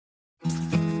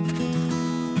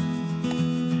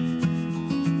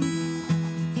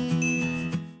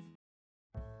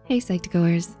Hey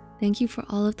Psych2Goers, thank you for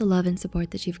all of the love and support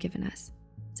that you've given us.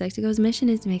 Psych2Go's mission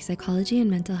is to make psychology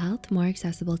and mental health more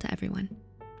accessible to everyone.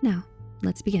 Now,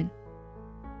 let's begin.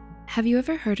 Have you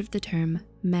ever heard of the term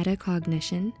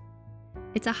metacognition?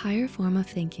 It's a higher form of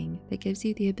thinking that gives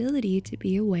you the ability to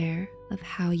be aware of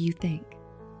how you think,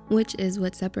 which is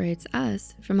what separates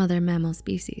us from other mammal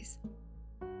species.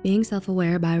 Being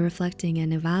self-aware by reflecting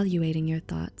and evaluating your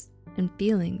thoughts and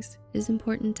feelings is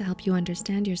important to help you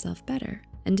understand yourself better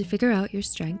and to figure out your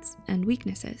strengths and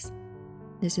weaknesses.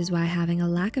 This is why having a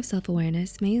lack of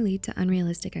self-awareness may lead to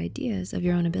unrealistic ideas of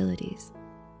your own abilities.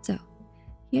 So,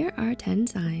 here are 10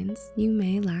 signs you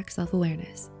may lack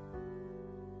self-awareness.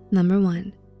 Number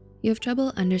 1, you have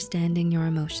trouble understanding your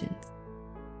emotions.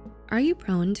 Are you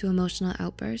prone to emotional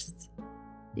outbursts?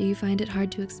 Do you find it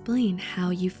hard to explain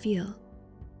how you feel?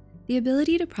 The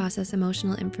ability to process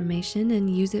emotional information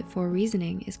and use it for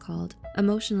reasoning is called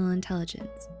emotional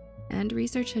intelligence, and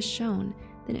research has shown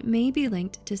that it may be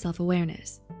linked to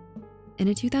self-awareness. In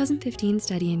a 2015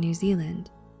 study in New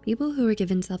Zealand, people who were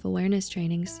given self-awareness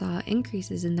training saw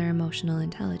increases in their emotional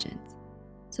intelligence.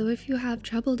 So if you have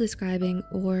trouble describing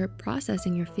or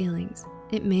processing your feelings,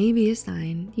 it may be a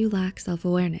sign you lack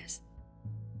self-awareness.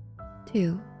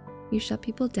 2, you shut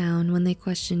people down when they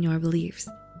question your beliefs.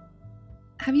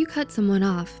 Have you cut someone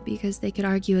off because they could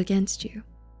argue against you?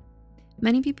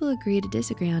 Many people agree to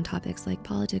disagree on topics like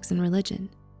politics and religion,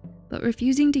 but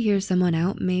refusing to hear someone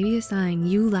out may be a sign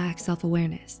you lack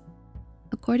self-awareness.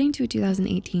 According to a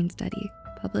 2018 study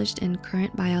published in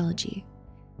Current Biology,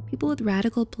 people with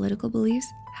radical political beliefs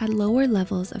had lower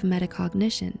levels of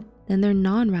metacognition than their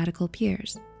non-radical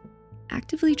peers.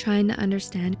 Actively trying to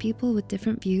understand people with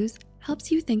different views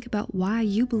helps you think about why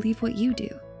you believe what you do.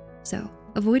 So,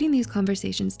 avoiding these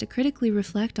conversations to critically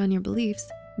reflect on your beliefs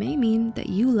may mean that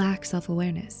you lack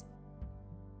self-awareness.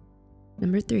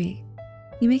 Number 3,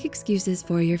 you make excuses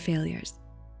for your failures.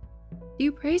 Do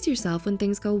you praise yourself when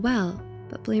things go well,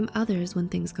 but blame others when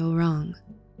things go wrong?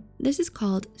 This is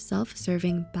called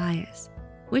self-serving bias,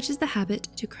 which is the habit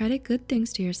to credit good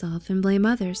things to yourself and blame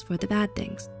others for the bad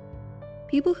things.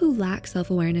 People who lack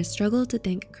self-awareness struggle to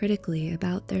think critically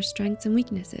about their strengths and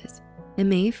weaknesses and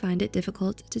may find it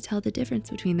difficult to tell the difference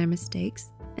between their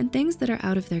mistakes and things that are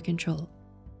out of their control.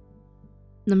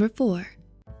 Number 4,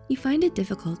 you find it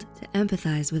difficult to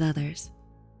empathize with others.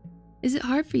 Is it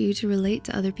hard for you to relate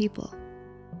to other people?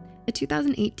 A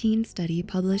 2018 study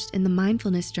published in the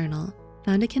Mindfulness Journal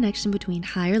found a connection between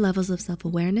higher levels of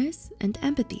self-awareness and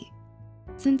empathy.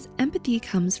 Since empathy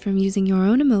comes from using your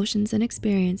own emotions and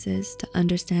experiences to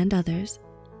understand others,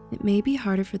 it may be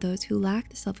harder for those who lack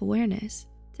the self-awareness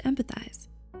to empathize.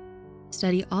 The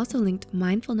study also linked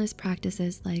mindfulness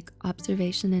practices like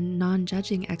observation and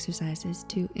non-judging exercises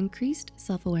to increased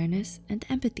self-awareness and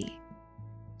empathy.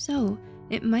 So,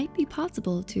 it might be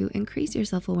possible to increase your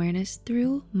self-awareness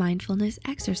through mindfulness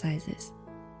exercises.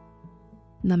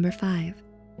 Number 5,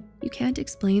 you can't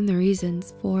explain the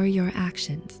reasons for your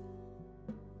actions.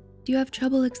 Do you have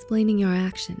trouble explaining your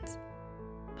actions?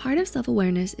 Part of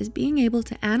self-awareness is being able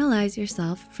to analyze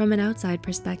yourself from an outside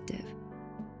perspective.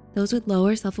 Those with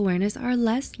lower self-awareness are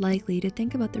less likely to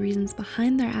think about the reasons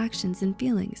behind their actions and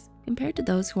feelings compared to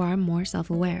those who are more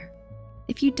self-aware.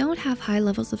 If you don't have high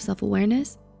levels of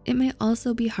self-awareness, it may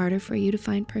also be harder for you to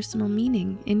find personal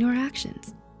meaning in your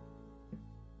actions.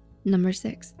 Number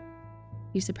 6,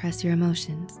 you suppress your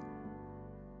emotions.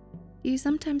 Do you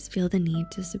sometimes feel the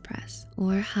need to suppress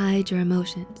or hide your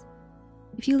emotions?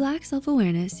 If you lack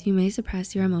self-awareness, you may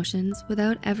suppress your emotions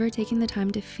without ever taking the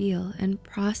time to feel and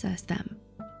process them.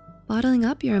 Bottling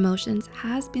up your emotions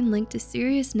has been linked to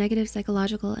serious negative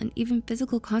psychological and even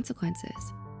physical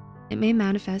consequences. It may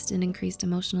manifest in increased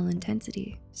emotional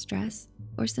intensity, stress,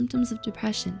 or symptoms of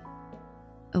depression.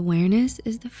 Awareness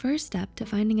is the first step to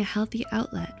finding a healthy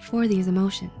outlet for these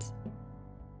emotions.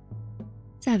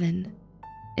 7,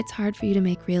 it's hard for you to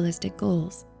make realistic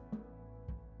goals.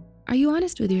 Are you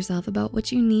honest with yourself about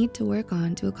what you need to work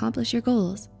on to accomplish your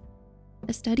goals?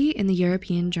 A study in the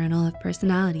European Journal of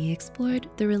Personality explored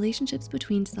the relationships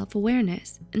between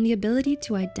self-awareness and the ability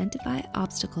to identify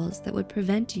obstacles that would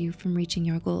prevent you from reaching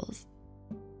your goals.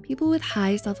 People with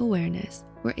high self-awareness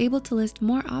were able to list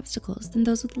more obstacles than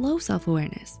those with low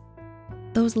self-awareness.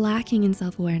 Those lacking in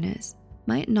self-awareness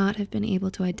might not have been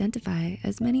able to identify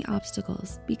as many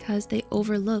obstacles because they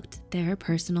overlooked their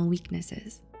personal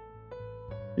weaknesses.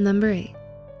 Number 8,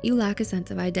 you lack a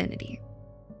sense of identity.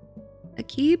 A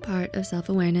key part of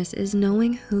self-awareness is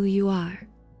knowing who you are.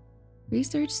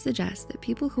 Research suggests that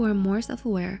people who are more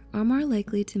self-aware are more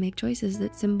likely to make choices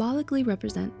that symbolically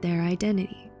represent their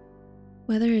identity.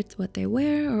 Whether it's what they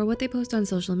wear or what they post on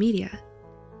social media,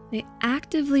 They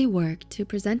actively work to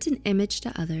present an image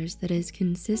to others that is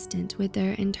consistent with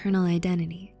their internal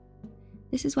identity.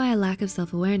 This is why a lack of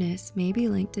self-awareness may be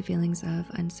linked to feelings of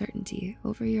uncertainty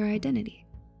over your identity.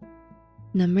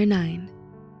 Number 9,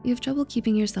 you have trouble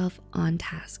keeping yourself on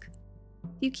task.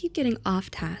 You keep getting off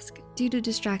task due to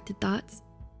distracted thoughts.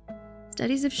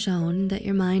 Studies have shown that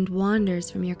your mind wanders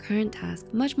from your current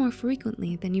task much more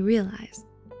frequently than you realize.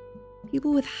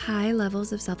 People with high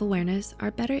levels of self-awareness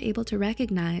are better able to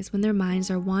recognize when their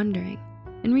minds are wandering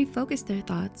and refocus their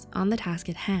thoughts on the task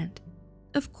at hand.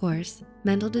 Of course,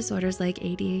 mental disorders like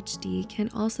ADHD can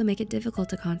also make it difficult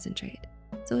to concentrate,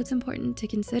 so it's important to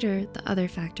consider the other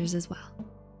factors as well.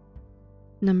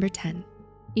 Number 10,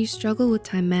 you struggle with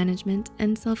time management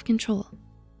and self-control.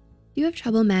 You have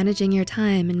trouble managing your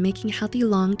time and making healthy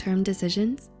long-term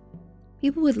decisions.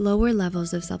 People with lower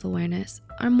levels of self-awareness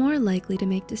are more likely to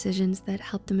make decisions that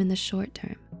help them in the short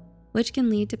term, which can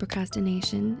lead to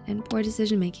procrastination and poor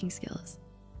decision-making skills.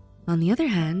 On the other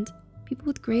hand, people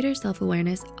with greater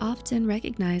self-awareness often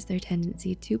recognize their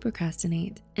tendency to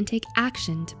procrastinate and take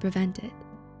action to prevent it.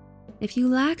 If you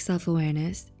lack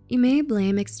self-awareness, you may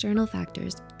blame external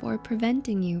factors for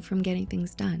preventing you from getting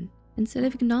things done instead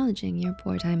of acknowledging your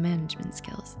poor time management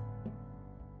skills.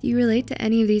 Do you relate to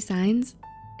any of these signs?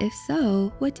 If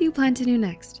so, what do you plan to do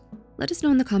next? Let us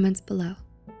know in the comments below.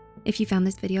 If you found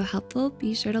this video helpful,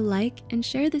 be sure to like and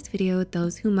share this video with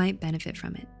those who might benefit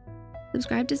from it.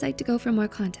 Subscribe to Psych2Go for more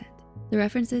content. The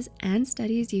references and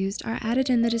studies used are added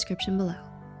in the description below.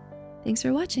 Thanks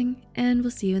for watching, and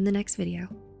we'll see you in the next video.